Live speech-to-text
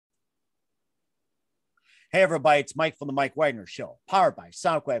Hey, everybody, it's Mike from the Mike Wagner Show, powered by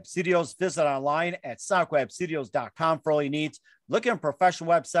SonicWeb Studios. Visit online at sonicwebstudios.com for all your needs. Looking at a professional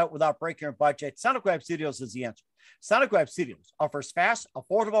website without breaking your budget, SonicWeb Studios is the answer. SonicWeb Studios offers fast,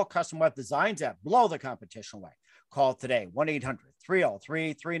 affordable custom web designs that blow the competition away. Call today,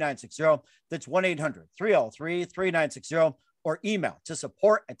 1-800-303-3960. That's 1-800-303-3960, or email to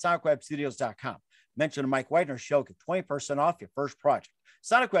support@sonicwebstudios.com. Mention the Mike Wagner Show, get 20% off your first project.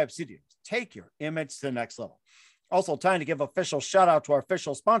 SonicWeb Studios, take your image to the next level. Also, time to give official shout out to our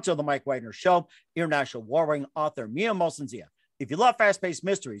official sponsor of the Mike Wagner Show, international warring author Mia Mosensia. If you love fast-paced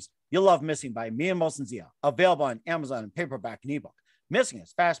mysteries, you'll love Missing by Mia Mosensia, available on Amazon in paperback and ebook. Missing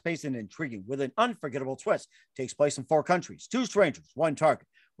is fast-paced and intriguing with an unforgettable twist. Takes place in 4 countries, 2 strangers, 1 target,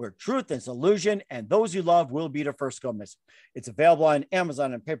 where truth is illusion and those you love will be the first to go missing. It's available on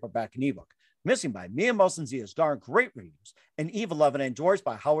Amazon in paperback and ebook. Missing by Mia Mosensia has garnered great reviews and even loved and endorsed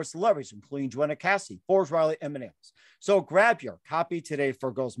by Howard celebrities, including Joanna Cassidy, Forbes Riley, and Amos. So grab your copy today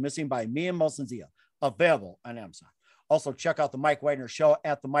for Goes Missing by Mia Mosensia, available on Amazon. Also, check out the Mike Wagner Show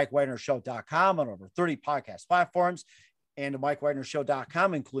at themikewagnershow.com on over 30 podcast platforms, and the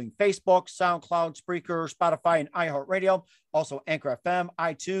MikeWagnerShow.com, including Facebook, SoundCloud, Spreaker, Spotify, and iHeartRadio. Also, Anchor FM,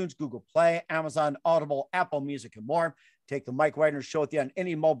 iTunes, Google Play, Amazon, Audible, Apple Music, and more. Take the Mike Wagner Show with you on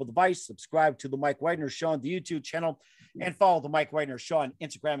any mobile device. Subscribe to the Mike Wagner Show on the YouTube channel, and follow the Mike Wagner Show on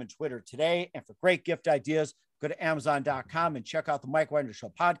Instagram and Twitter today. And for great gift ideas, go to Amazon.com and check out the Mike Wagner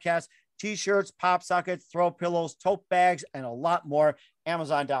Show podcast. T-shirts, pop sockets, throw pillows, tote bags, and a lot more.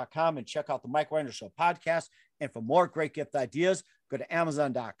 Amazon.com and check out the Mike Wagner Show podcast. And for more great gift ideas, go to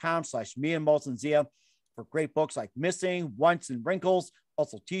Amazon.com/Mia Mosensia for great books like Missing, Once, and Wrinkles.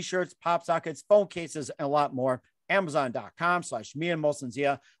 Also T-shirts, pop sockets, phone cases, and a lot more. Amazon.com/Mia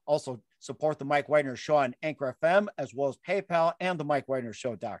Mosensia. Also support the Mike Wagner Show on Anchor FM, as well as PayPal and the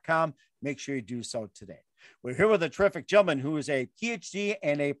MikeWagnerShow.com. Make sure you do so today. We're here with a terrific gentleman who is a PhD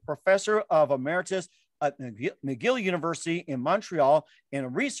and a professor of emeritus at McGill University in Montreal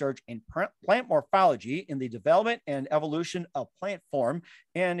in research in plant morphology in the development and evolution of plant form.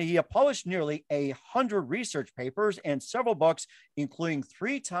 And he published nearly 100 research papers and several books, including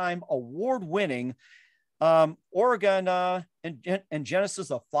 3-time award-winning Oregon and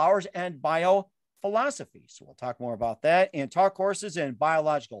Genesis of Flowers and Biophilosophy. So we'll talk more about that, and taught courses in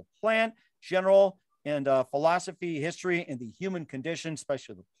biological plant, general and philosophy, history, and the human condition,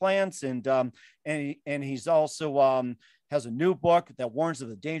 especially the plants. And he's also has a new book that warns of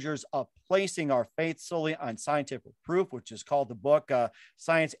the dangers of placing our faith solely on scientific proof, which is called the book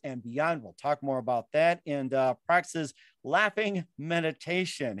Science and Beyond. We'll talk more about that, and practices laughing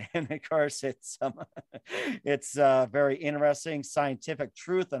meditation. And of course, it's very interesting scientific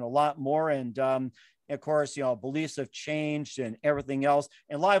truth and a lot more. And of course, beliefs have changed and everything else.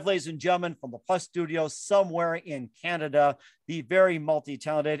 And live, ladies and gentlemen, from the Plus Studio somewhere in Canada, the very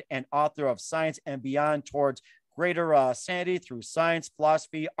multi-talented and author of Science and Beyond Towards Greater Sanity Through Science,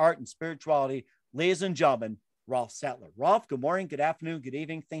 Philosophy, Art, and Spirituality, ladies and gentlemen, Rolf Sattler. Rolf, good morning, good afternoon, good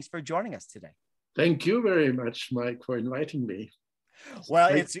evening. Thanks for joining us today. Thank you very much, Mike, for inviting me.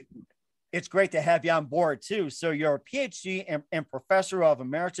 Well, it's great to have you on board too. So you're a PhD and professor of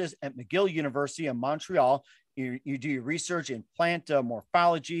emeritus at McGill University in Montreal. You do your research in plant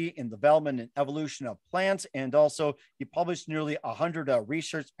morphology in development and evolution of plants. And also you published nearly 100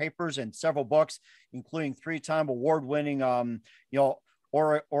 research papers and several books, including 3-time award-winning,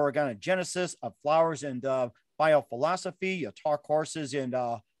 Oregonogenesis of Flowers and Biophilosophy. You taught courses in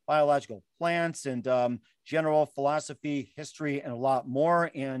biological plants and general philosophy, history, and a lot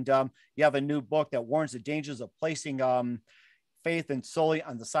more. And you have a new book that warns the dangers of placing faith and solely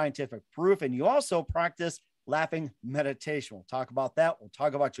on the scientific proof. And you also practice laughing meditation. We'll talk about that. We'll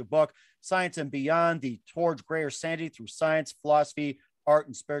talk about your book, Science and Beyond, the Towards Greater Sanity Through Science, Philosophy, Art,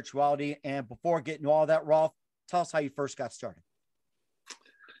 and Spirituality. And before getting to all that, Rolf, tell us how you first got started.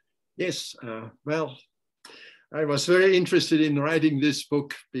 Yes, well, I was very interested in writing this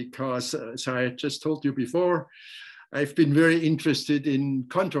book because, as I just told you before, I've been very interested in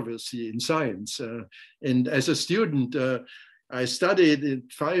controversy in science. And as a student, I studied at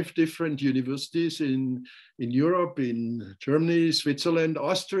 5 different universities in Europe, in Germany, Switzerland,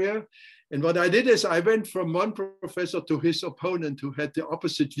 Austria. And what I did is I went from one professor to his opponent who had the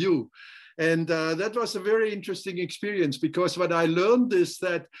opposite view. And that was a very interesting experience, because what I learned is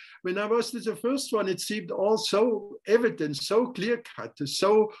that when I was the first one, it seemed all so evident, so clear-cut,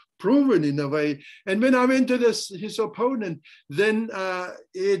 so proven in a way. And when I went to his opponent, then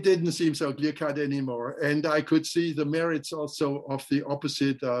it didn't seem so clear-cut anymore. And I could see the merits also of the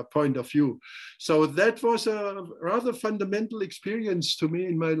opposite point of view. So that was a rather fundamental experience to me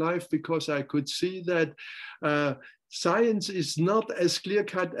in my life, because I could see that science is not as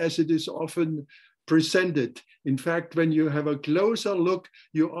clear-cut as it is often presented. In fact, when you have a closer look,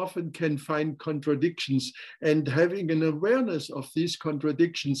 you often can find contradictions, and having an awareness of these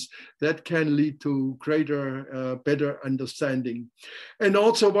contradictions, that can lead to greater, better understanding. And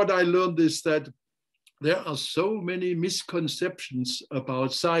also what I learned is that there are so many misconceptions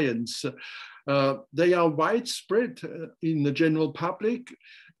about science. They are widespread in the general public,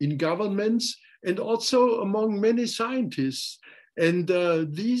 in governments, and also among many scientists. And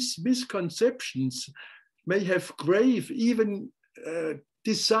these misconceptions may have grave, even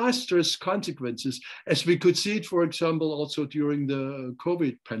disastrous consequences, as we could see it, for example, also during the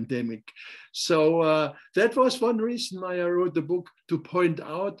COVID pandemic. So that was one reason why I wrote the book, to point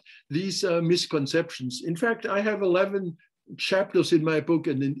out these misconceptions. In fact, I have 11 chapters in my book,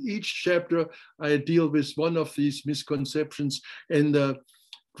 and in each chapter I deal with one of these misconceptions and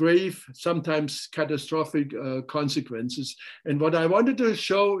grave, sometimes catastrophic consequences. And what I wanted to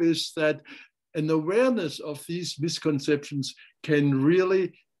show is that an awareness of these misconceptions can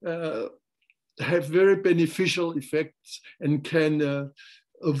really have very beneficial effects, and can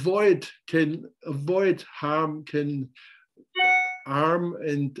avoid harm, can harm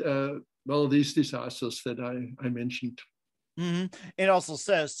and well, these disasters that I mentioned. Mm-hmm. It also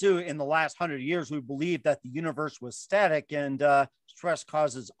says too, in the last 100 years, we believe that the universe was static, and stress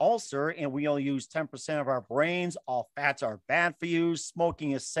causes ulcer, and we only use 10% of our brains. All fats are bad for you.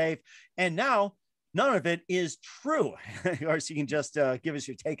 Smoking is safe. And now none of it is true. Or so you can just give us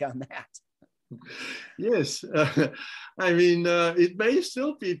your take on that. Yes, I mean, it may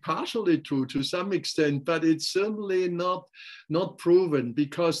still be partially true to some extent, but it's certainly not proven,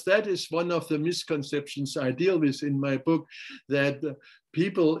 because that is one of the misconceptions I deal with in my book, that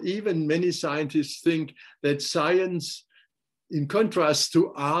people, even many scientists, think that science, in contrast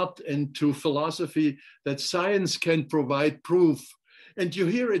to art and to philosophy, that science can provide proof. And you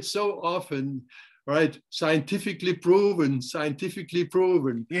hear it so often, right? Scientifically proven, scientifically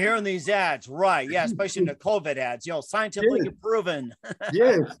proven. You're hearing these ads, right? Yeah, especially in the COVID ads, scientifically proven.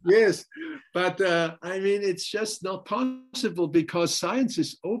 Yes. But I mean, it's just not possible, because science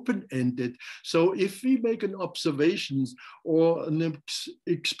is open-ended. So if we make an observation or an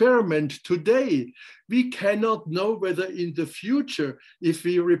experiment today, we cannot know whether in the future, if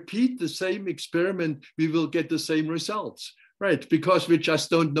we repeat the same experiment, we will get the same results, right? Because we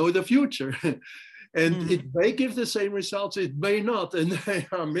just don't know the future. And it may give the same results, it may not. And there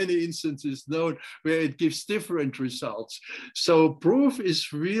are many instances known where it gives different results. So proof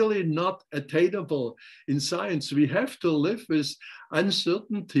is really not attainable in science. We have to live with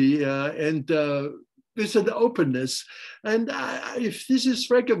uncertainty and with an openness. And if this is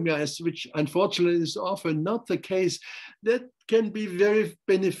recognized, which unfortunately is often not the case, that can be very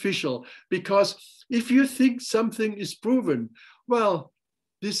beneficial. Because if you think something is proven, well,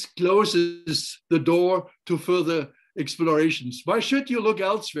 this closes the door to further explorations. Why should you look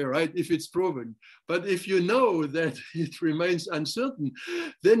elsewhere, right, if it's proven? But if you know that it remains uncertain,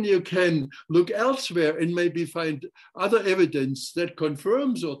 then you can look elsewhere and maybe find other evidence that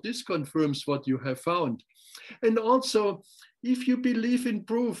confirms or disconfirms what you have found. And also, if you believe in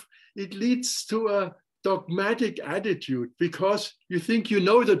proof, it leads to a dogmatic attitude, because you think you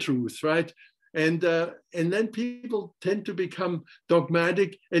know the truth, right? And then people tend to become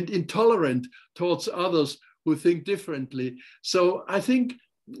dogmatic and intolerant towards others who think differently. So I think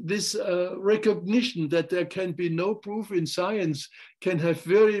this recognition that there can be no proof in science can have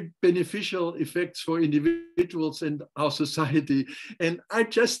very beneficial effects for individuals and our society. And I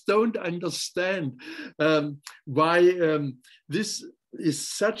just don't understand why this is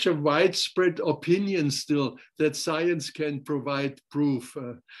such a widespread opinion still, that science can provide proof.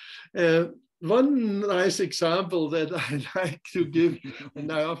 One nice example that I like to give,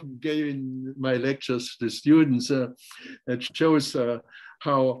 and I often gave in my lectures to students, that shows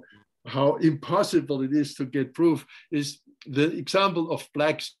how impossible it is to get proof, is the example of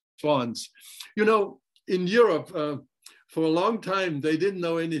black swans. You know, in Europe, for a long time, they didn't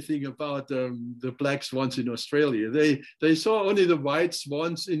know anything about the black swans in Australia. They saw only the white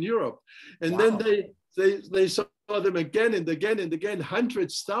swans in Europe. And then they saw them again and again and again,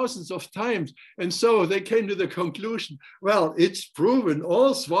 hundreds, thousands of times. And so they came to the conclusion, well, it's proven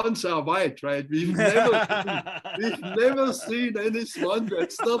all swans are white, right? We've never seen any swan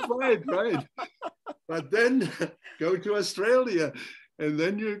that's not white, right? But then go to Australia and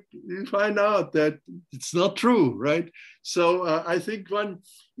then you find out that it's not true, right? So I think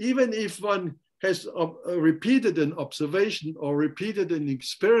even if one has repeated an observation or repeated an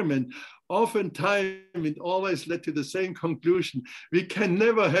experiment, oftentimes it always led to the same conclusion. We can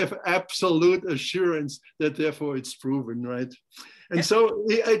never have absolute assurance that therefore it's proven, right? And so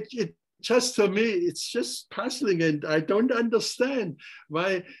it just, for me, it's just puzzling, and I don't understand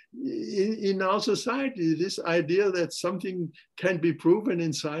why in our society this idea that something can be proven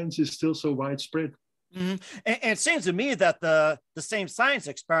in science is still so widespread. Mm-hmm. And it seems to me that the same science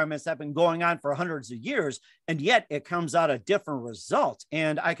experiments have been going on for hundreds of years, and yet it comes out a different result.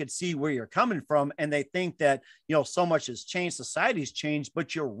 And I could see where you're coming from. And they think that, so much has changed, society's changed,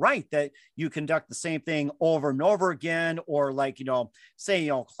 but you're right that you conduct the same thing over and over again, or like,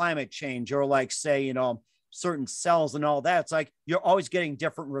 say, climate change, or like, say, certain cells and all that. It's like you're always getting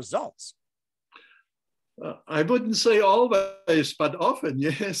different results. I wouldn't say always, but often,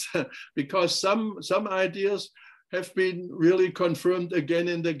 yes, because some ideas have been really confirmed again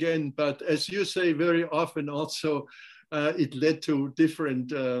and again. But as you say, very often also it led to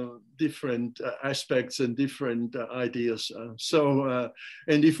different aspects and different ideas.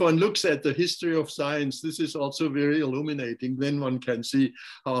 And if one looks at the history of science, this is also very illuminating. Then one can see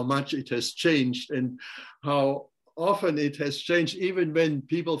how much it has changed and how often it has changed, even when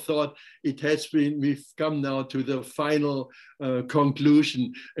people thought we've come now to the final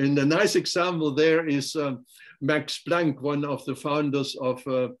conclusion. And a nice example there is Max Planck, one of the founders of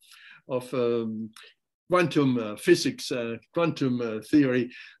quantum physics, quantum theory.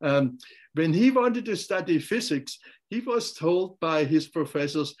 When he wanted to study physics, he was told by his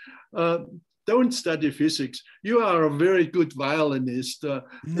professors, don't study physics. You are a very good violinist.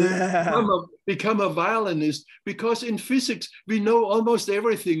 Become a violinist, because in physics, we know almost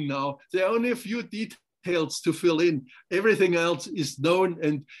everything now. There are only a few details to fill in. Everything else is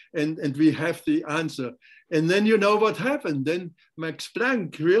known, and we have the answer. And then you know what happened. Then Max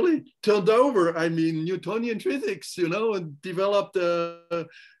Planck really turned over, Newtonian physics, and developed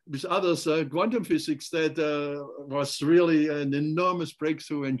with others quantum physics that was really an enormous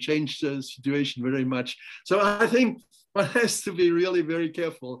breakthrough and changed the situation very much. So I think one has to be really very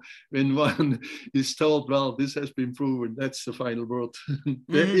careful when one is told, well, this has been proven. That's the final word.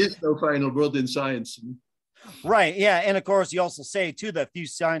 There is no final word in science. Right. Yeah. And of course, you also say, too, that few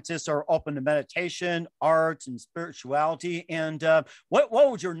scientists are open to meditation, art, and spirituality. And what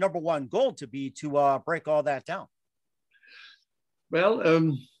would your number one goal to be to break all that down?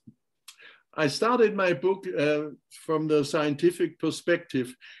 Well, I started my book from the scientific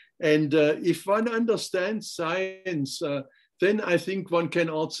perspective. And if one understands science, then I think one can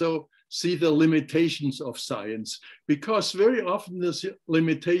also see the limitations of science, because very often the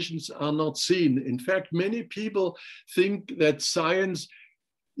limitations are not seen. In fact, many people think that science,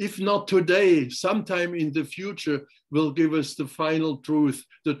 if not today, sometime in the future, will give us the final truth,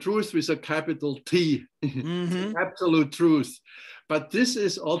 the truth with a capital T, absolute truth. But this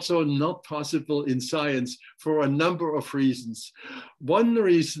is also not possible in science for a number of reasons. One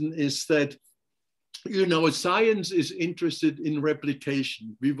reason is that science is interested in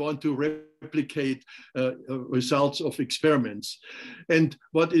replication. We want to replicate results of experiments. And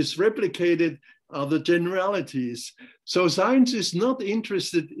what is replicated are the generalities. So science is not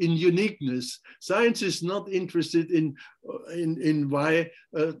interested in uniqueness. Science is not interested in why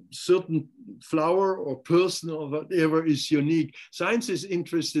a certain flower or person or whatever is unique. Science is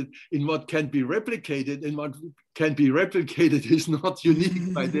interested in what can be replicated, and what can be replicated is not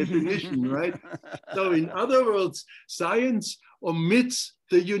unique by definition, right? So in other words, science omits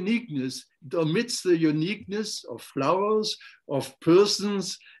the uniqueness. It omits the uniqueness of flowers, of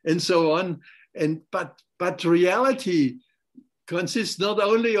persons, and so on. But reality consists not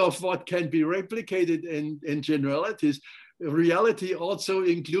only of what can be replicated in generalities. Reality also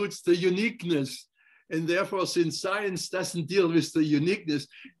includes the uniqueness. And therefore, since science doesn't deal with the uniqueness,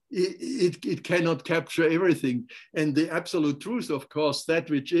 it cannot capture everything. And the absolute truth, of course, that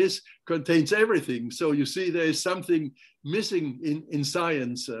which is, contains everything. So you see, there is something missing in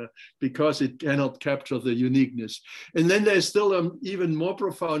science because it cannot capture the uniqueness. And then there's still an even more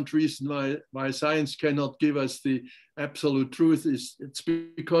profound reason why science cannot give us the absolute truth. It's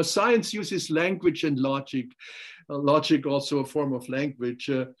because science uses language and logic. Logic also a form of language.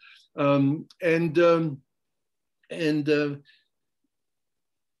 And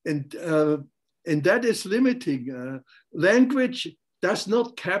that is limiting. Language does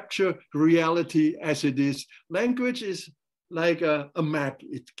not capture reality as it is. Language is like a map.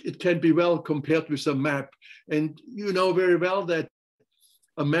 It can be well compared with a map. And you know very well that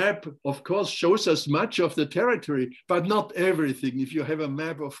a map, of course, shows us much of the territory, but not everything. If you have a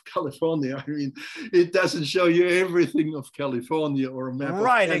map of California, I mean, it doesn't show you everything of California, or a map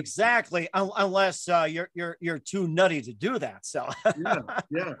Right, of exactly. Unless you're too nutty to do that. So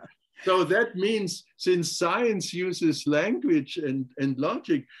yeah. So that means, since science uses language and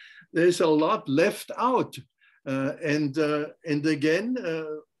logic, there's a lot left out. And again,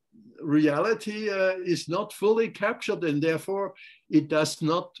 reality is not fully captured, and therefore it does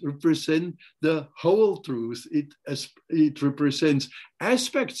not represent the whole truth. It represents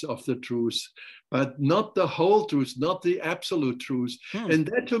aspects of the truth, but not the whole truth, not the absolute truth. And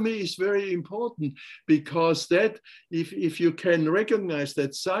that, to me, is very important, because that if you can recognize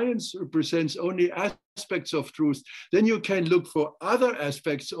that science represents only aspects of truth, then you can look for other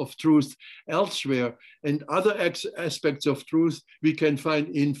aspects of truth elsewhere. And other aspects of truth we can find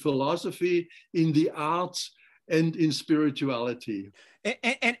in philosophy, in the arts, and in spirituality.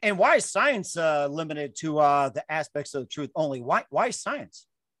 And why is science limited to the aspects of the truth only? Why science?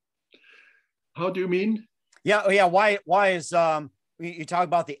 How do you mean? Yeah. Why is you talk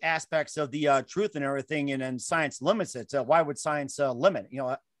about the aspects of the truth and everything, and then science limits it? Why would science limit?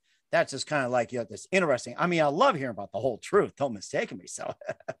 That's just kind of like, that's interesting. I mean, I love hearing about the whole truth. Don't mistake me. So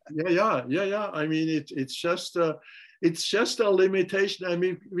yeah. I mean, it's just a limitation. I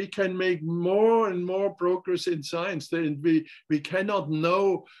mean, we can make more and more progress in science, and we cannot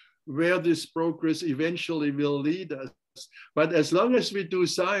know where this progress eventually will lead us. But as long as we do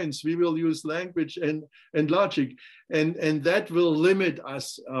science, we will use language and logic, and that will limit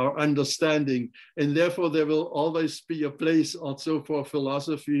us, our understanding. And therefore, there will always be a place also for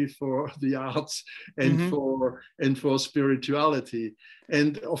philosophy, for the arts, and for spirituality.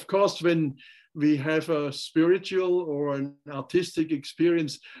 And of course, when we have a spiritual or an artistic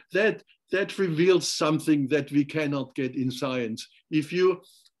experience, that reveals something that we cannot get in science. If you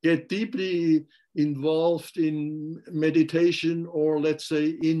get deeply involved in meditation, or let's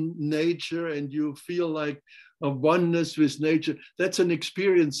say in nature, and you feel like a oneness with nature, that's an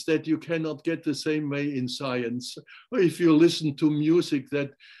experience that you cannot get the same way in science. Or if you listen to music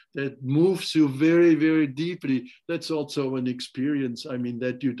that moves you very, very deeply, that's also an experience, I mean,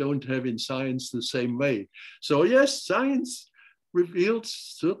 that you don't have in science the same way. So yes, science reveals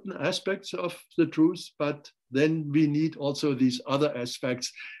certain aspects of the truth, but then we need also these other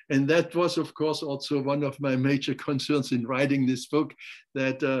aspects. And that was, of course, also one of my major concerns in writing this book,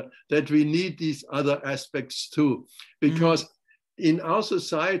 that we need these other aspects too. Because in our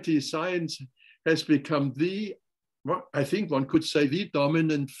society, science has become I think one could say, the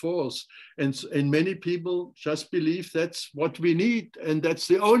dominant force. And many people just believe that's what we need, and that's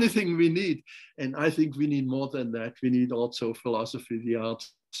the only thing we need. And I think we need more than that. We need also philosophy, the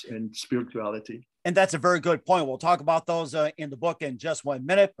arts, and spirituality. And that's a very good point. We'll talk about those in the book in just 1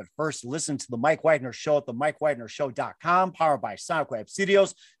 minute. But first, listen to the Mike Wagner Show at the MikeWagnerShow.com, powered by Sonic Web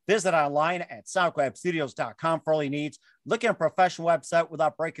Studios. Visit online at SonicWebStudios.com for all your needs. Look at a professional website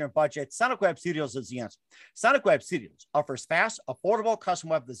without breaking your budget. Sonic Web Studios is the answer. Sonic Web Studios offers fast, affordable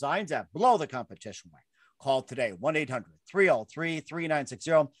custom web designs that blow the competition away. Call today,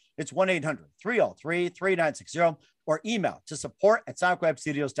 1-800-303-3960. It's 1-800-303-3960, or email to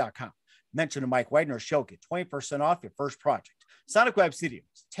support@SonicWebStudios.com. Mention the Mike Wagner Show, get 20% off your first project. Sonic Web Studios,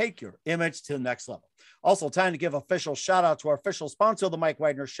 take your image to the next level. Also, time to give official shout out to our official sponsor of the Mike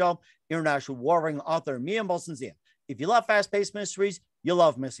Wagner Show, international warring author Mia Molson-Zia. If you love fast-paced mysteries, you'll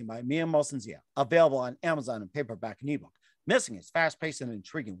love Missing by Mia Molson-Zia. Available on Amazon in paperback and ebook. Missing is fast-paced and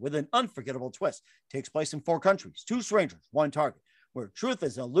intriguing with an unforgettable twist. Takes place in 4 countries, 2 strangers, 1 target, where truth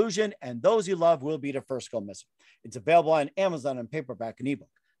is an illusion and those you love will be the first to go missing. It's available on Amazon in paperback and ebook.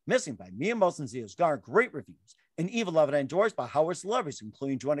 Missing by Mia Molson-Zia has garnered great reviews and even loved and endorsed by Howard celebrities,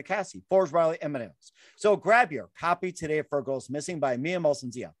 including Joanna Cassie, Forbes Riley, and Emmett. So grab your copy today for Goes Missing by Mia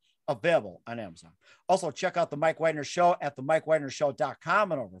Molson-Zia, available on Amazon. Also, check out the Mike Wagner Show at the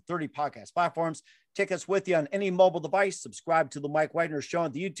MikeWagnerShow.com and over 30 podcast platforms. Take us with you on any mobile device. Subscribe to the Mike Wagner Show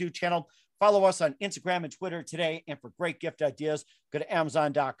on the YouTube channel. Follow us on Instagram and Twitter today. And for great gift ideas, go to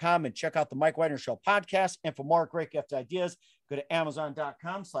Amazon.com and check out the Mike Wagner Show podcast. And for more great gift ideas, go to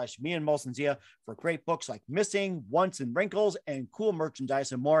Amazon.com/me and Molson-Zia for great books like Missing, Once and Wrinkles, and cool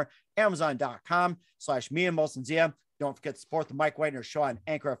merchandise and more. Amazon.com/me and Molson-Zia. Don't forget to support the Mike Wagner Show on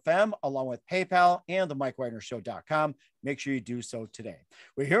Anchor FM, along with PayPal and the MikeWagnerShow.com. Make sure you do so today.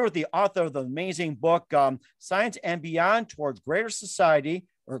 We're here with the author of the amazing book, Science and Beyond Towards Greater Society,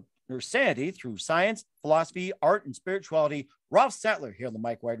 or Sanity Through Science, Philosophy, Art, and Spirituality. Rolf Sattler here on the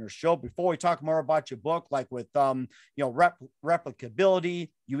Mike Wagner Show. Before we talk more about your book, like with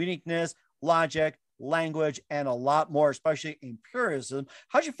replicability, uniqueness, logic, language, and a lot more, especially empiricism.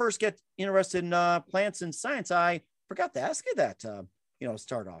 How'd you first get interested in plants and science? I forgot to ask you that,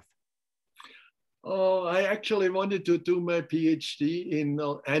 start off. Oh, I actually wanted to do my PhD in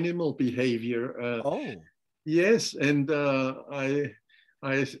animal behavior. Yes, and I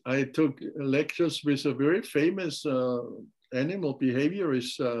took lectures with a very famous animal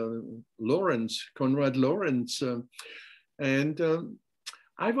behaviorist, Konrad Lorenz, and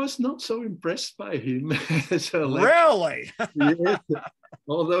I was not so impressed by him as a lecturer. Really? Yes,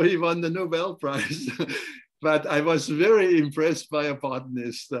 although he won the Nobel Prize. But I was very impressed by a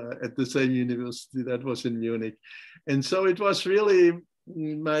botanist at the same university, that was in Munich. And so it was really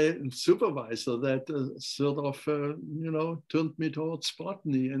my supervisor that turned me towards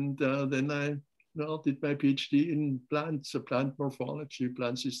botany. And then I did my PhD in plants, plant morphology,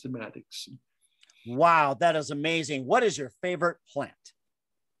 plant systematics. Wow, that is amazing. What is your favorite plant?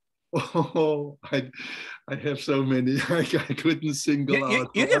 Oh, I have so many. I couldn't single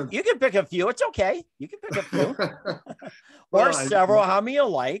out. You can pick a few. It's okay. You can pick a few. Or several. How many you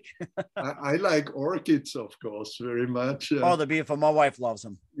like? I like orchids, of course, very much. The beautiful. My wife loves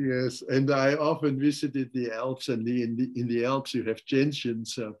them. Yes, and I often visited the Alps, and in the Alps you have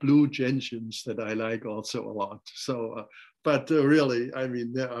gentians, blue gentians that I like also a lot. So, but really, I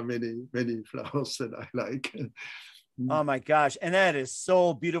mean, there are many flowers that I like. Oh my gosh. And that is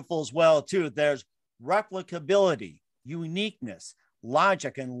so beautiful as well, too. There's replicability, uniqueness,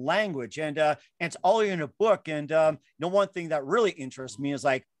 logic, and language. And it's all in a book. And one thing that really interests me is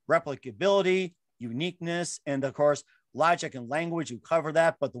like replicability, uniqueness, and of course, logic and language. You cover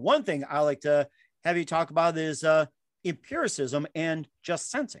that. But the one thing I like to have you talk about is empiricism and just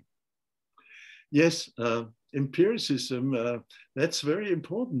sensing. Yes, empiricism, that's very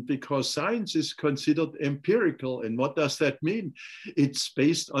important because science is considered empirical. And what does that mean? It's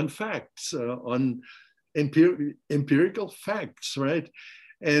based on facts, on empirical facts, right?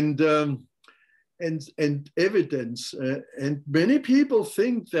 And evidence. And many people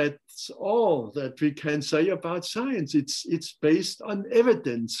think that's all that we can say about science. It's based on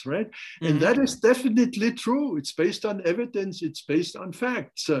evidence, right? Mm-hmm. And that is definitely true. It's based on evidence. It's based on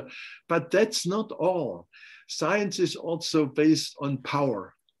facts. But that's not all. Science is also based on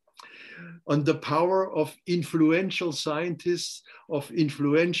power, on the power of influential scientists, of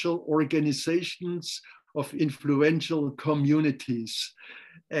influential organizations, of influential communities.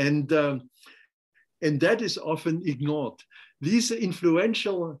 And that is often ignored. These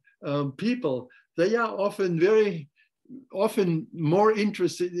influential people, they are often more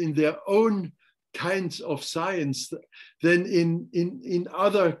interested in their own kinds of science than in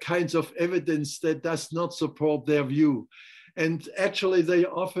other kinds of evidence that does not support their view. And actually, they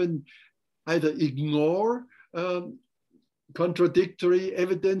often either ignore contradictory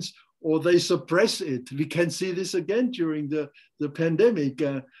evidence or they suppress it. We can see this again during the pandemic.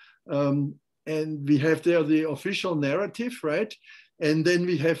 And we have there the official narrative, right? And then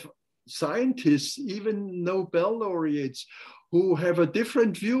we have scientists, even Nobel laureates, who have a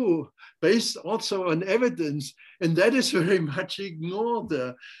different view based also on evidence. And that is very much ignored.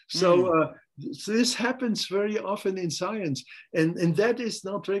 So this happens very often in science, and that is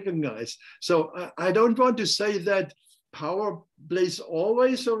not recognized. So I don't want to say that power plays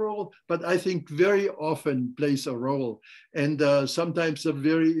always a role, but I think very often plays a role, and sometimes a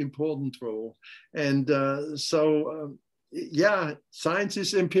very important role. And science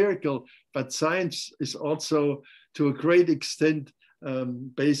is empirical, but science is also to a great extent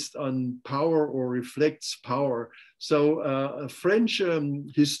based on power or reflects power. So a French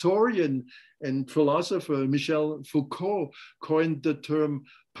historian and philosopher, Michel Foucault, coined the term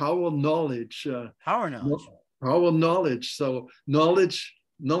power knowledge. Power knowledge. Power knowledge. So knowledge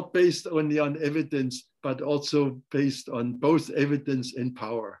not based only on evidence, but also based on both evidence and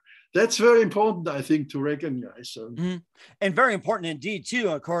power. That's very important, I think, to recognize. And very important indeed, too.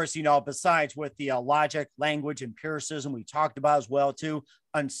 Of course, besides with the logic, language, empiricism, we talked about as well, too,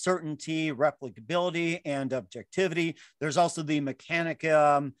 uncertainty, replicability, and objectivity. There's also the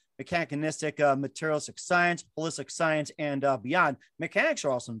mechanistic, materialistic science, holistic science, and beyond. Mechanics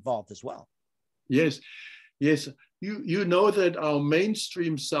are also involved as well. Yes. You know that our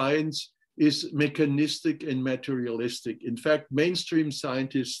mainstream science is mechanistic and materialistic. In fact, mainstream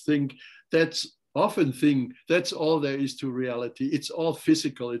scientists often think that's all there is to reality. It's all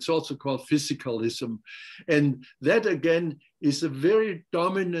physical. It's also called physicalism. And that, again, is a very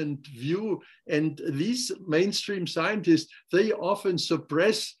dominant view. And these mainstream scientists, they often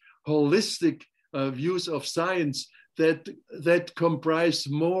suppress holistic views of science that comprise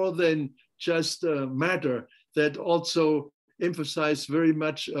more than just matter, that also emphasize very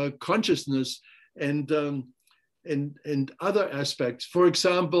much consciousness and other aspects. For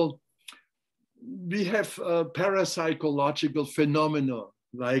example, we have parapsychological phenomena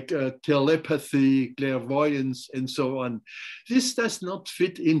like telepathy, clairvoyance, and so on. This does not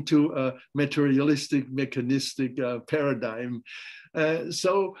fit into a materialistic, mechanistic paradigm.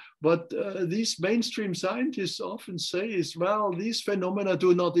 So what these mainstream scientists often say is, well, these phenomena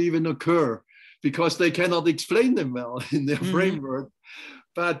do not even occur because they cannot explain them well in their framework.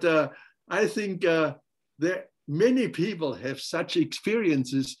 But I think many people have such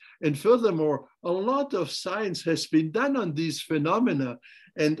experiences. And furthermore, a lot of science has been done on these phenomena.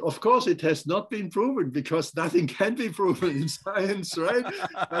 And of course, it has not been proven because nothing can be proven in science, right?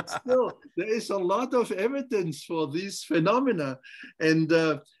 But still, there is a lot of evidence for these phenomena. And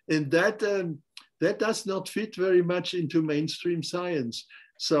that does not fit very much into mainstream science.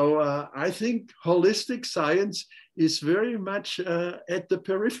 So I think holistic science is very much at the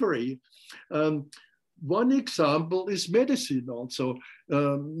periphery. One example is medicine also.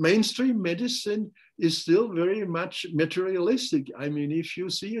 Mainstream medicine is still very much materialistic. I mean, if you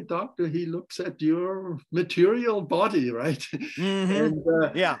see a doctor, he looks at your material body, right? And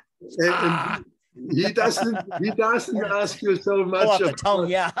he doesn't ask you so much about,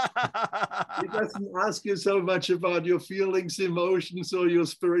 he doesn't ask you so much about your feelings, emotions, or your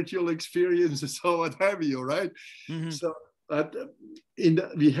spiritual experiences or what have you, right? So, but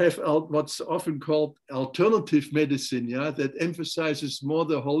we have what's often called alternative medicine, that emphasizes more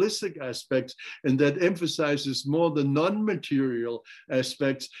the holistic aspects and that emphasizes more the non-material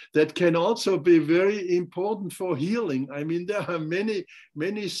aspects that can also be very important for healing. I mean, there are many,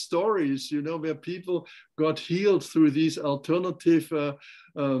 many stories, where people got healed through these alternative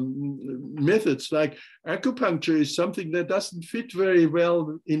methods. Like acupuncture is something that doesn't fit very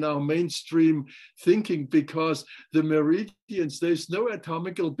well in our mainstream thinking because the meridians, there's no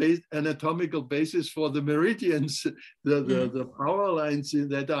anatomical basis for the meridians, the power lines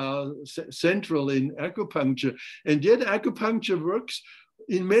that are central in acupuncture. And yet acupuncture works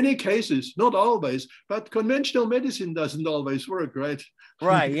in many cases, not always, but conventional medicine doesn't always work, right?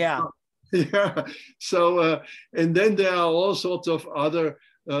 Right, yeah. Yeah. So, and then there are all sorts of other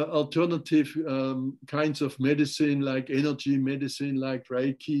alternative kinds of medicine, like energy medicine, like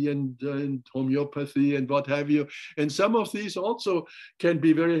Reiki and homeopathy and what have you. And some of these also have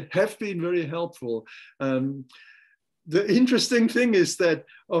been very helpful. The interesting thing is that,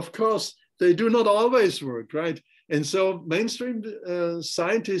 of course, they do not always work, right? And so mainstream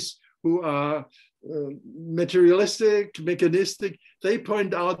scientists who are materialistic, mechanistic, they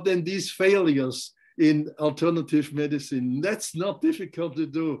point out then these failures in alternative medicine. That's not difficult to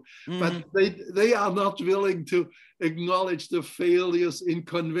do, but they are not willing to acknowledge the failures in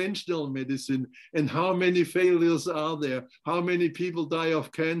conventional medicine. And how many failures are there? How many people die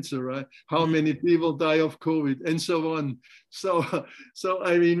of cancer, right? How many people die of COVID, and so on. So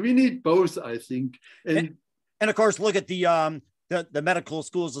I mean, we need both, I think. And of course, look at the medical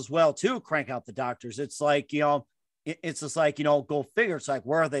schools as well too, crank out the doctors. It's like, it's just like, go figure. It's like,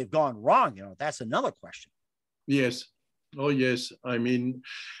 where they've gone wrong. That's another question. Yes. Oh, yes. I mean,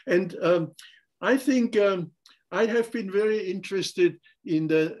 and I think I have been very interested in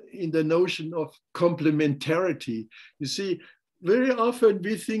the notion of complementarity. You see, very often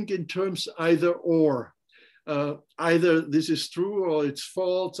we think in terms either or. Either this is true or it's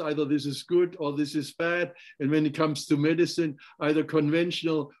false, either this is good or this is bad. And when it comes to medicine, either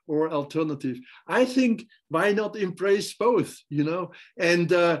conventional or alternative. I think, why not embrace both,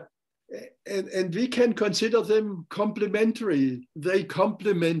 and we can consider them complementary. They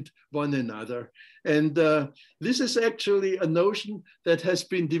complement one another. And this is actually a notion that has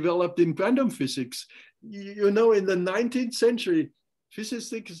been developed in quantum physics. In the 19th century,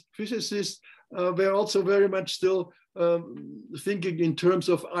 physicists were also very much still thinking in terms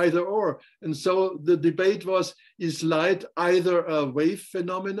of either or. And so the debate was, is light either a wave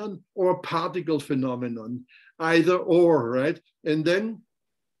phenomenon or a particle phenomenon? Either or, right? And then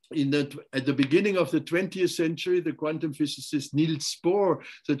at the beginning of the 20th century, the quantum physicist Niels Bohr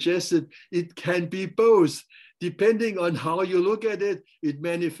suggested it can be both. Depending on how you look at it, it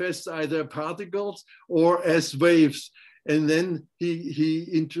manifests either particles or as waves. And then he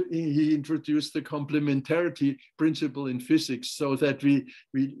introduced the complementarity principle in physics, so that we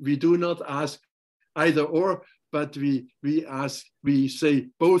do not ask either or, but we say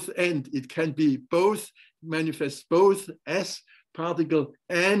both and. It can be both, manifest both as particle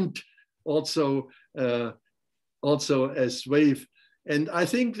and also as wave. And I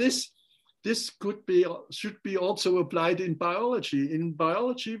think this this should be also applied in biology. In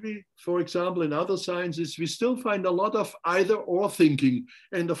biology, we, for example, in other sciences, we still find a lot of either or thinking.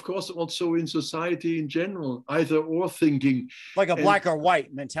 And of course, also in society in general, either or thinking. Like a black or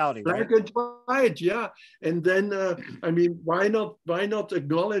white mentality, right? Black and white, yeah. And then, I mean, why not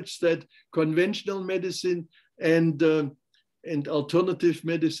acknowledge that conventional medicine and alternative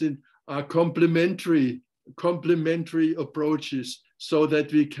medicine are complementary approaches, so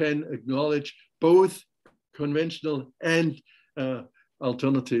that we can acknowledge both conventional and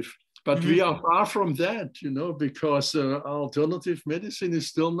alternative. But we are far from that, because alternative medicine is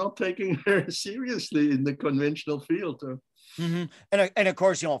still not taken very seriously in the conventional field. And of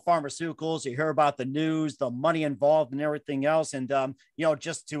course, pharmaceuticals, you hear about the news, the money involved and everything else. And,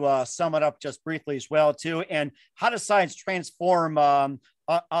 just to sum it up just briefly as well, too. And how does science transform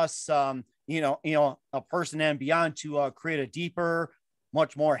us, a person and beyond to create a deeper,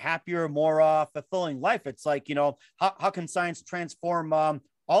 much more happier, more fulfilling life? It's like, how can science transform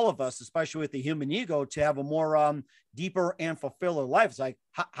all of us, especially with the human ego, to have a more deeper and fulfilling life? It's like,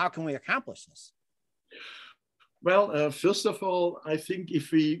 how can we accomplish this? Well, first of all, I think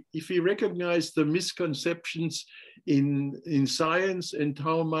if we recognize the misconceptions in science and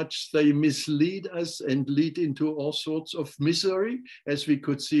how much they mislead us and lead into all sorts of misery, as we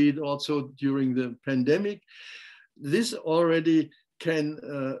could see it also during the pandemic, this already can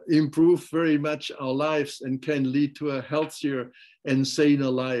improve very much our lives and can lead to a healthier and saner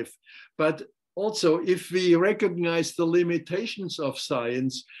life. But also, if we recognize the limitations of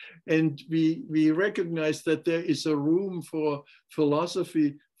science and we recognize that there is a room for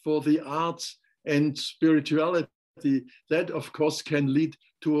philosophy, for the arts and spirituality, that of course can lead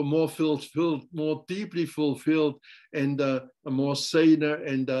to a more fulfilled, more deeply fulfilled and a more saner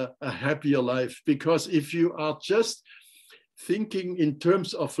and a happier life. Because if you are just thinking in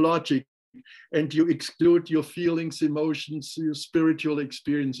terms of logic, and you exclude your feelings, emotions, your spiritual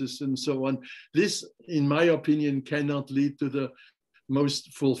experiences, and so on, this, in my opinion, cannot lead to the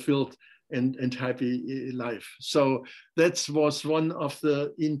most fulfilled and happy life. So that was one of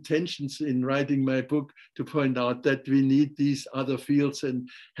the intentions in writing my book, to point out that we need these other fields, and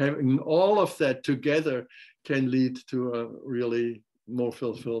having all of that together can lead to a really more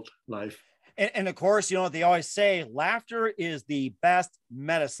fulfilled life. And of course, they always say laughter is the best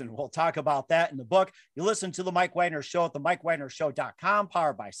medicine. We'll talk about that in the book. You listen to The Mike Wagner Show at themikewagnershow.com,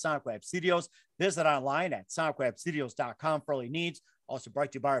 powered by Sonic Web Studios. Visit online at sonicwebstudios.com for all your needs. Also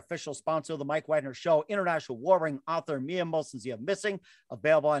brought to you by our official sponsor of The Mike Wagner Show, international war-ring author Mia Molson's The Missing,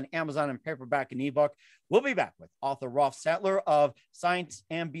 available on Amazon and paperback and ebook. We'll be back with author Rolf Sattler of Science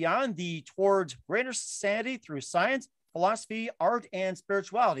and Beyond, the Towards Greater Sanity Through Science, Philosophy, Art, and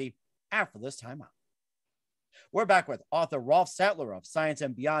Spirituality, after this time out. We're back with author Rolf Sattler of Science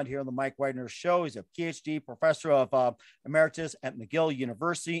and Beyond here on the Mike Wagner Show. He's a PhD professor of emeritus at McGill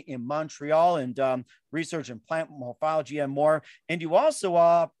University in Montreal, and research in plant morphology and more. And you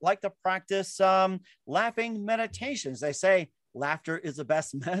also like to practice laughing meditations. They say laughter is the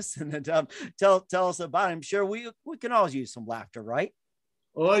best medicine. And tell us about it. I'm sure we can all use some laughter, right?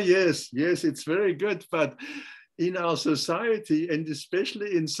 Oh, yes, it's very good. But in our society, and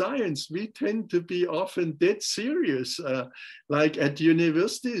especially in science, we tend to be often dead serious. Like at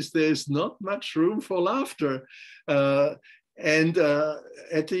universities, there's not much room for laughter. And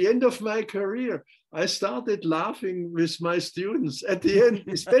at the end of my career, I started laughing with my students at the end,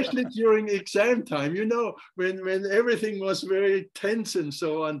 especially during exam time, when everything was very tense and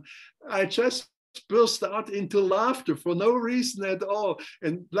so on. I just burst out into laughter for no reason at all.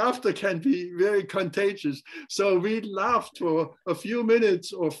 And laughter can be very contagious. So we laughed for a few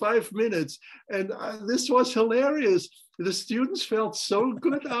minutes or 5 minutes. And this was hilarious. The students felt so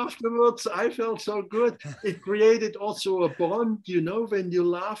good afterwards. I felt so good. It created also a bond, when you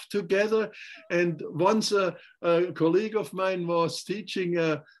laugh together. And once a colleague of mine was teaching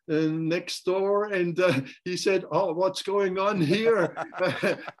next door, and he said, "Oh, what's going on here?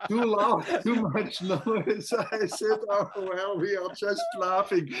 Too loud, too much noise." I said, "Oh, well, we are just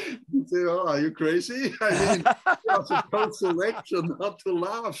laughing." He said, "Oh, are you crazy? I mean, you're supposed to lecture, not to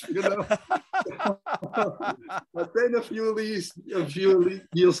laugh, But then a few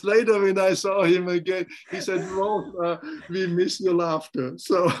years later, when I saw him again, he said, "Rolf, we miss your laughter."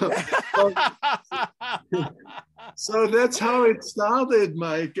 So that's how it started,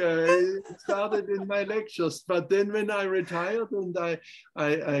 Mike. It started in my lectures. But then when I retired and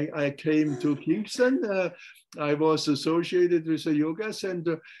I came to Kingston, I was associated with a yoga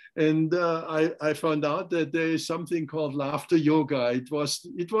center, and I found out that there is something called laughter yoga. It was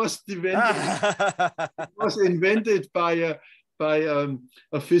invented by by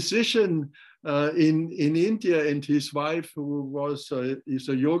a physician in India and his wife, who is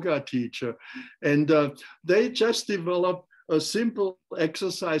a yoga teacher. And they just developed simple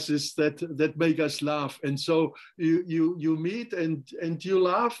exercises that make us laugh. And so you meet and you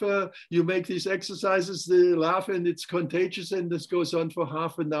laugh, you make these exercises, they laugh, and it's contagious, and this goes on for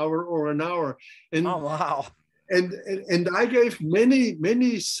half an hour or an hour. And oh, wow. And I gave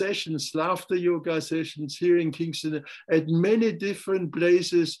many sessions, laughter yoga sessions here in Kingston at many different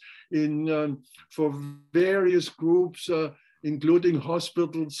places for various groups, including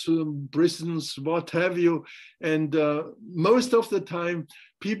hospitals, prisons, what have you. And most of the time,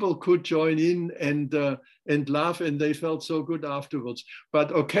 people could join in and laugh, and they felt so good afterwards.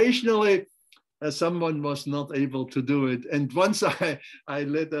 But occasionally, someone was not able to do it. And once I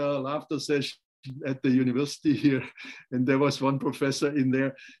led a laughter session at the university here, and there was one professor in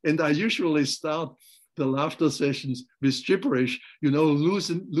there, and I usually start the laughter sessions with gibberish,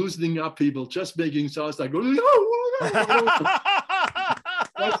 loosening up people, just making sounds like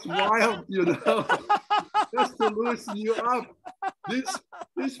that's wild, just to loosen you up.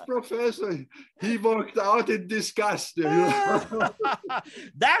 This professor, he walked out in disgust.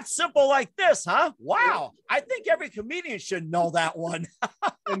 That's simple like this, huh? Wow. I think every comedian should know that one.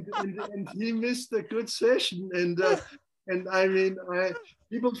 and he missed a good session. And I mean,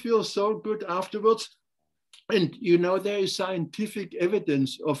 people feel so good afterwards. And there is scientific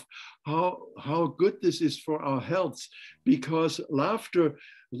evidence of how good this is for our health, because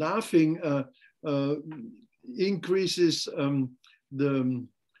laughing increases the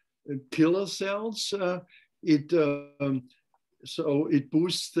killer cells. So it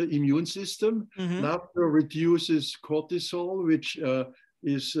boosts the immune system. Mm-hmm. Laughter reduces cortisol, which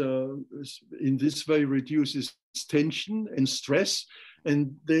is in this way reduces tension and stress.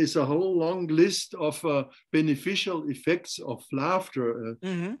 And there's a whole long list of beneficial effects of laughter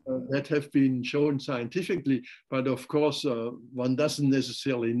that have been shown scientifically. But of course, one doesn't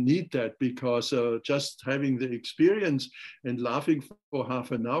necessarily need that, because just having the experience and laughing for half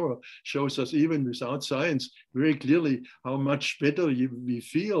an hour shows us, even without science, very clearly how much better we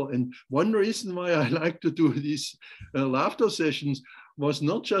feel. And one reason why I like to do these laughter sessions was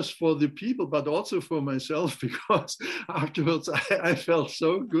not just for the people, but also for myself, because afterwards I felt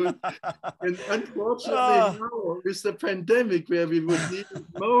so good. And unfortunately now, with the pandemic, where we would need it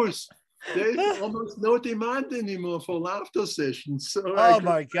most, there is almost no demand anymore for laughter sessions. So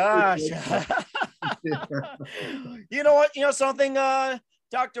my gosh. You know what? Something,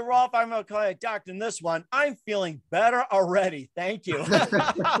 Dr. Rolf, I'm going to call you doctor in this one. I'm feeling better already. Thank you.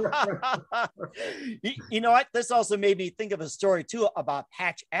 You know what? This also made me think of a story, too, about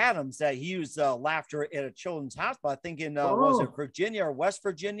Patch Adams, that he used laughter at a children's hospital, I think in, was it Virginia or West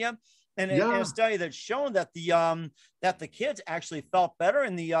Virginia? And in a study that's shown that the kids actually felt better,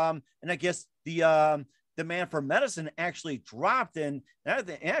 and I guess the demand for medicine actually dropped. And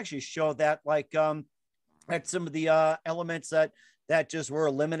it actually showed that, like, at some of the elements that just were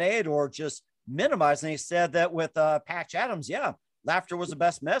eliminated or just minimized. And they said that with Patch Adams, laughter was the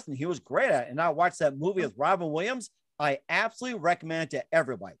best medicine. He was great at it. And I watched that movie with Robin Williams. I absolutely recommend it to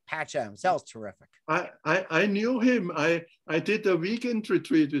everybody. Patch Adams, that was terrific. I knew him. I did a weekend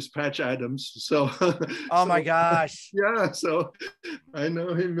retreat with Patch Adams. So my gosh. Yeah, so I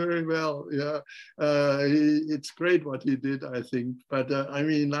know him very well. Yeah, it's great what he did, I think. But I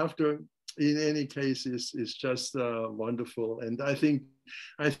mean, laughter in any case is just wonderful. And I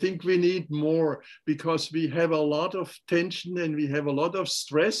think we need more, because we have a lot of tension and we have a lot of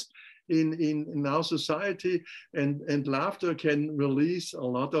stress in our society, and laughter can release a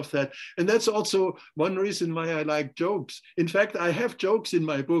lot of that. And that's also one reason why I like jokes. In fact, I have jokes in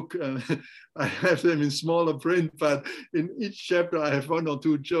my book. I have them in smaller print, but in each chapter I have one or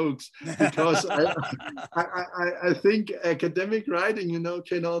two jokes, because I think academic writing,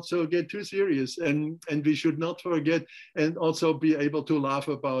 can also get too serious, and we should not forget, and also be able to laugh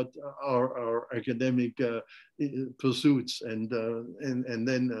about our academic pursuits, and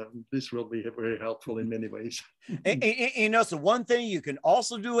then this will be very helpful in many ways. And so one thing you can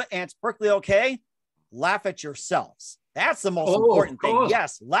also do, and it's perfectly okay, laugh at yourselves. That's the most important thing.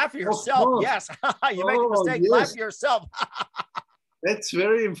 Yes, laugh at yourself. Yes, you make a mistake, laugh at yourself. That's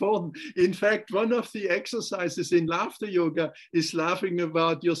very important. In fact, one of the exercises in laughter yoga is laughing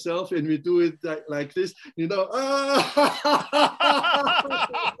about yourself, and we do it like this, Look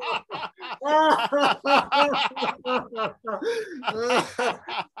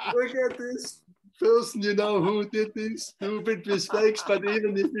at this person, you know, who did these stupid mistakes, but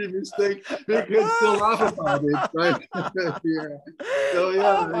even if we mistake, we can still laugh about it, right? Yeah. So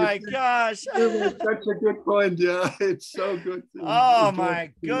yeah, Oh my gosh. it was such a good point. Yeah, it's so good. Oh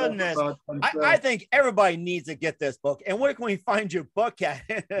my To laugh goodness. about I think everybody needs to get this book. And where can we find your book at?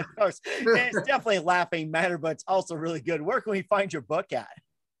 Of course, it's definitely a laughing matter, but it's also really good. Where can we find your book at?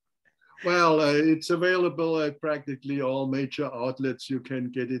 Well, it's available at practically all major outlets. You can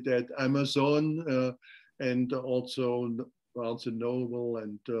get it at Amazon and also Barnes and Noble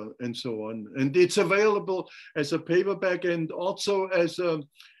and so on. And it's available as a paperback and also as an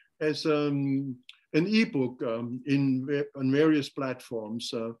ebook on various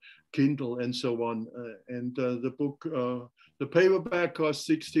platforms, Kindle and so on. And the book, the paperback costs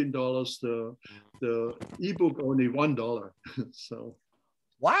 $16. The ebook only $1. So.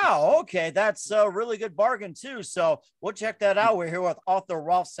 Wow. Okay. That's a really good bargain too. So we'll check that out. We're here with author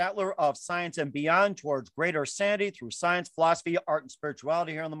Rolf Sattler of Science and Beyond Towards Greater Sanity Through Science, Philosophy, Art, and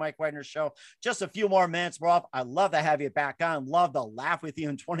Spirituality here on the Mike Wagner Show. Just a few more minutes, Rolf. I'd love to have you back on. Love to laugh with you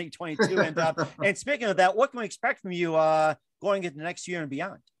in 2022. And speaking of that, what can we expect from you going into next year and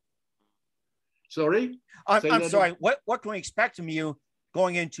beyond? Sorry? I'm sorry. What can we expect from you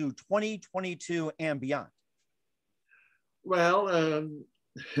going into 2022 and beyond? Well,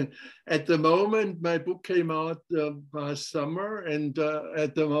 at the moment, my book came out last summer, and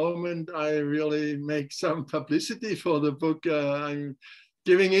at the moment, I really make some publicity for the book. I'm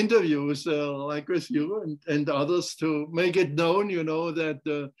giving interviews like with you and others to make it known, you know,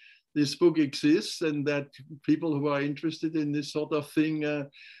 that this book exists and that people who are interested in this sort of thing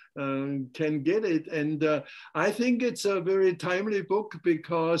can get it. And I think it's a very timely book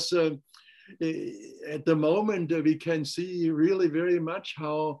because at the moment, we can see really very much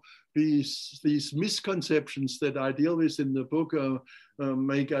how these misconceptions that I deal with in the book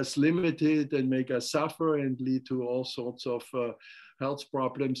make us limited and make us suffer and lead to all sorts of health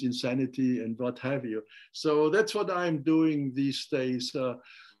problems, insanity, and what have you. So that's what I'm doing these days.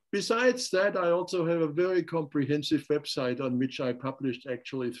 Besides that, I also have a very comprehensive website on which I published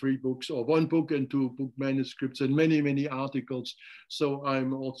actually 3 books, or 1 book and 2 book manuscripts, and many, many articles. So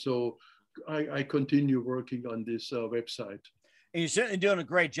I'm also I continue working on this website. And you're certainly doing a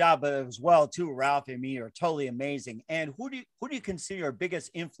great job as well, too, Ralph. I mean, you're totally amazing. And who do you consider your biggest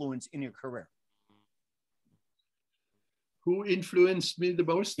influence in your career? Who influenced me the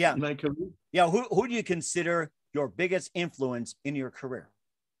most in my career? Yeah, who do you consider your biggest influence in your career?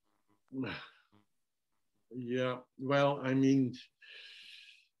 Yeah, well, I mean,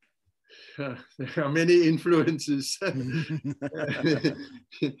 there are many influences.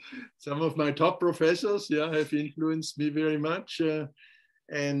 Some of my top professors, have influenced me very much.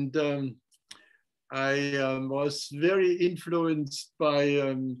 And I was very influenced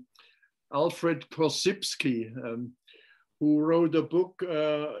by Alfred Korzybski, who wrote a book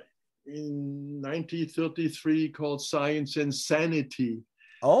in 1933 called Science and Sanity.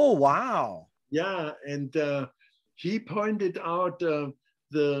 Oh, wow. Yeah, and he pointed out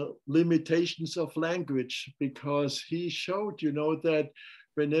the limitations of language, because he showed, you know, that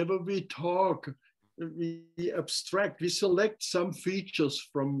whenever we talk, we abstract, we select some features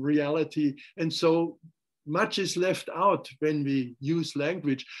from reality, and so much is left out when we use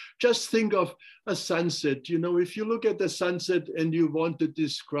language. Just think of a sunset. You know, if you look at the sunset and you want to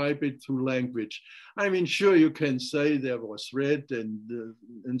describe it through language, I mean, sure, you can say there was red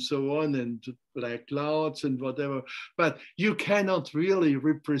and so on, and black clouds and whatever, but you cannot really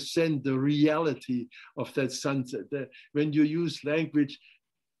represent the reality of that sunset. When you use language,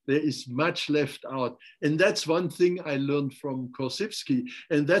 there is much left out. And that's one thing I learned from Korzybski.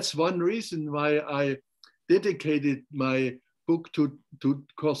 And that's one reason why I dedicated my book to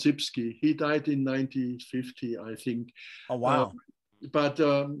Korzybski. He died in 1950, I think. Oh, wow. But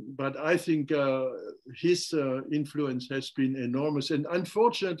I think his influence has been enormous. And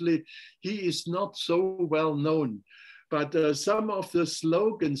unfortunately, he is not so well known. But some of the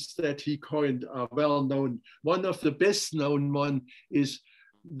slogans that he coined are well known. One of the best known one is,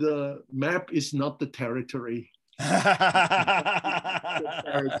 "The map is not the territory."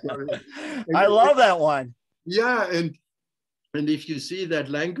 I love that one. Yeah, and if you see that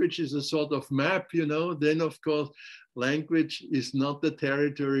language is a sort of map, you know, then of course language is not the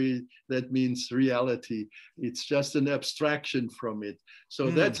territory. That means reality. It's just an abstraction from it. So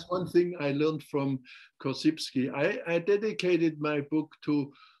that's one thing I learned from Korzybski. I dedicated my book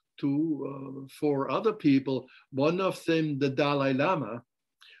to 4 other people. One of them, the Dalai Lama,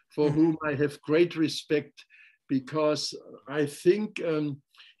 for whom I have great respect, because I think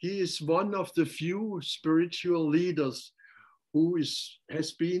he is one of the few spiritual leaders who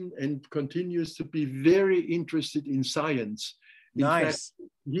has been and continues to be very interested in science. In fact,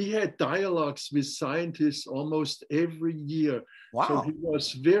 he had dialogues with scientists almost every year. Wow. So he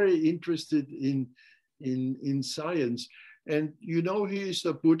was very interested in science. And you know, he is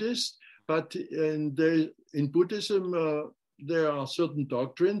a Buddhist, but in Buddhism, there are certain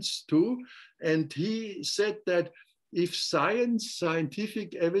doctrines too. And he said that if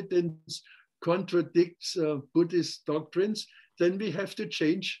scientific evidence contradicts Buddhist doctrines, then we have to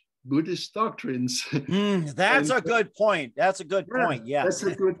change Buddhist doctrines. That's a good point. That's a good point. Yes.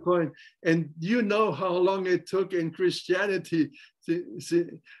 That's a good point. And you know how long it took in Christianity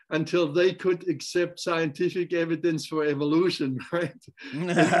until they could accept scientific evidence for evolution, right?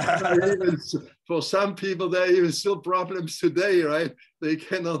 For some people, there are even still problems today, right? They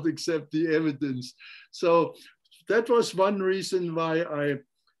cannot accept the evidence. So that was one reason why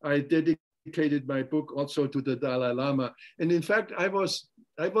I dedicated my book also to the Dalai Lama. And in fact, I was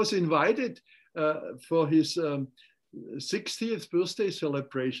invited for his 60th birthday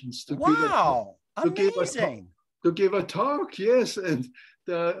celebrations to give a talk, yes, and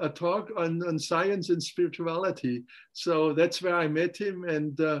a talk on science and spirituality. So that's where I met him,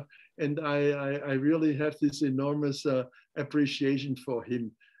 and I really have this enormous appreciation for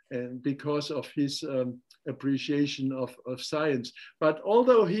him, and because of his appreciation of science. But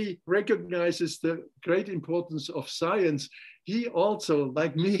although he recognizes the great importance of science, he also,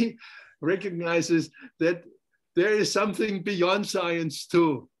 like me, recognizes that there is something beyond science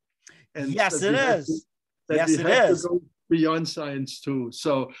too. And yes, it is. Yes, it is. Beyond science too.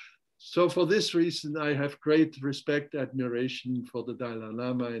 So for this reason, I have great respect, admiration for the Dalai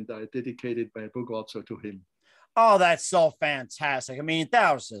Lama, and I dedicated my book also to him. Oh, that's so fantastic. I mean,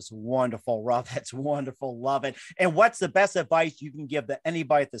 that was just wonderful, Rolf. That's wonderful. Love it. And what's the best advice you can give to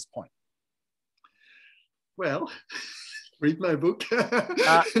anybody at this point? Well, read my book.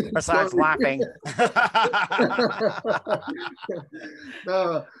 Besides laughing.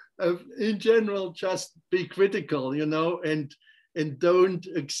 No, in general, just be critical, you know, and don't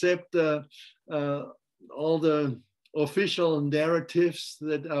accept all the official narratives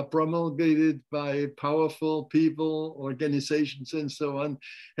that are promulgated by powerful people, organizations, and so on.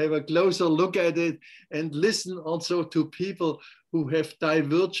 Have a closer look at it and listen also to people who have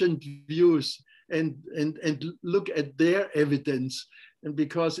divergent views and look at their evidence. And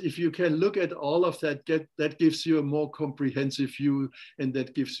because if you can look at all of that, that gives you a more comprehensive view, and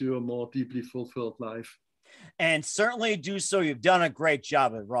that gives you a more deeply fulfilled life. And certainly do so. You've done a great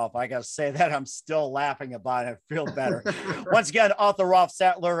job at Rolf. I got to say that I'm still laughing about it. I feel better. Once again, author Rolf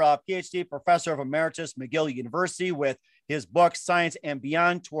Sattler, PhD, professor of emeritus, McGill University, with his book, Science and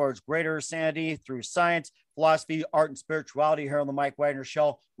Beyond, Towards Greater Sanity Through Science, Philosophy, Art, and Spirituality, here on the Mike Wagner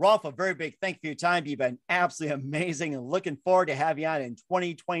Show. Rolf, a very big thank you for your time. You've been absolutely amazing, and looking forward to have you on in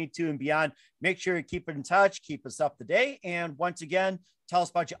 2022 and beyond. Make sure you keep in touch, keep us up to date. And once again, tell us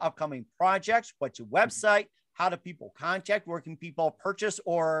about your upcoming projects, what's your website, how do people contact, where can people purchase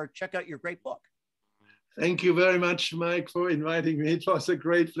or check out your great book? Thank you very much, Mike, for inviting me. It was a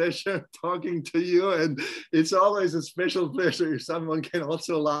great pleasure talking to you. And it's always a special pleasure if someone can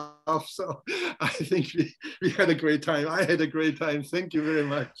also laugh. So I think we had a great time. I had a great time. Thank you very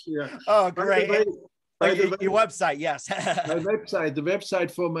much. Yeah. Oh, great. Your website, yes. The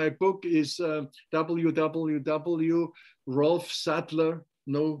website for my book is www.rolfsattler,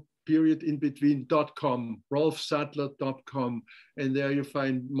 no period in between.com, rolfsattler.com. And there you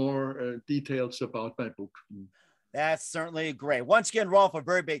find more details about my book. That's certainly great. Once again, Rolf, a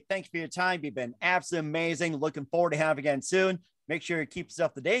very big thank you for your time. You've been absolutely amazing. Looking forward to having you again soon. Make sure you keep us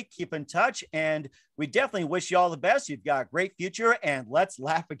up to date, keep in touch, and we definitely wish you all the best. You've got a great future, and let's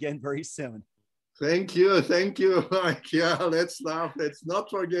laugh again very soon. Thank you, Mike. Yeah, let's laugh. Let's not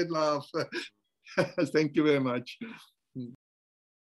forget laugh. Thank you very much.